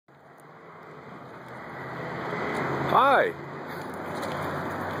Hi.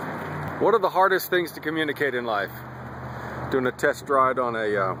 What are the hardest things to communicate in life? Doing a test ride on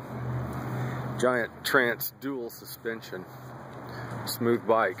a giant Trance dual suspension smooth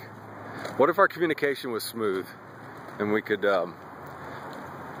bike. What if our communication was smooth and we could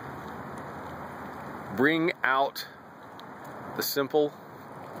bring out the simple,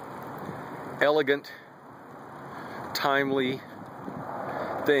 elegant, timely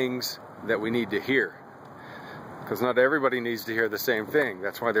things that we need to hear? Because not everybody needs to hear the same thing.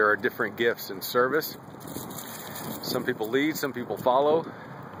 That's why there are different gifts in service. Some people lead, some people follow,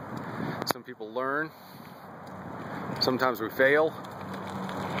 some people learn. Sometimes we fail.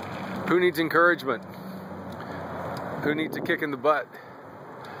 Who needs encouragement? Who needs a kick in the butt?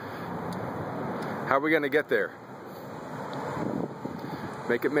 How are we going to get there?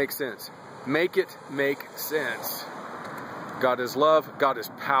 Make it make sense. Make it make sense. God is love. God is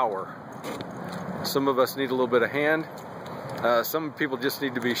power. Some of us need a little bit of hand. Some people just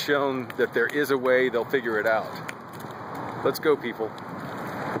need to be shown that there is a way. They'll figure it out. Let's go, people.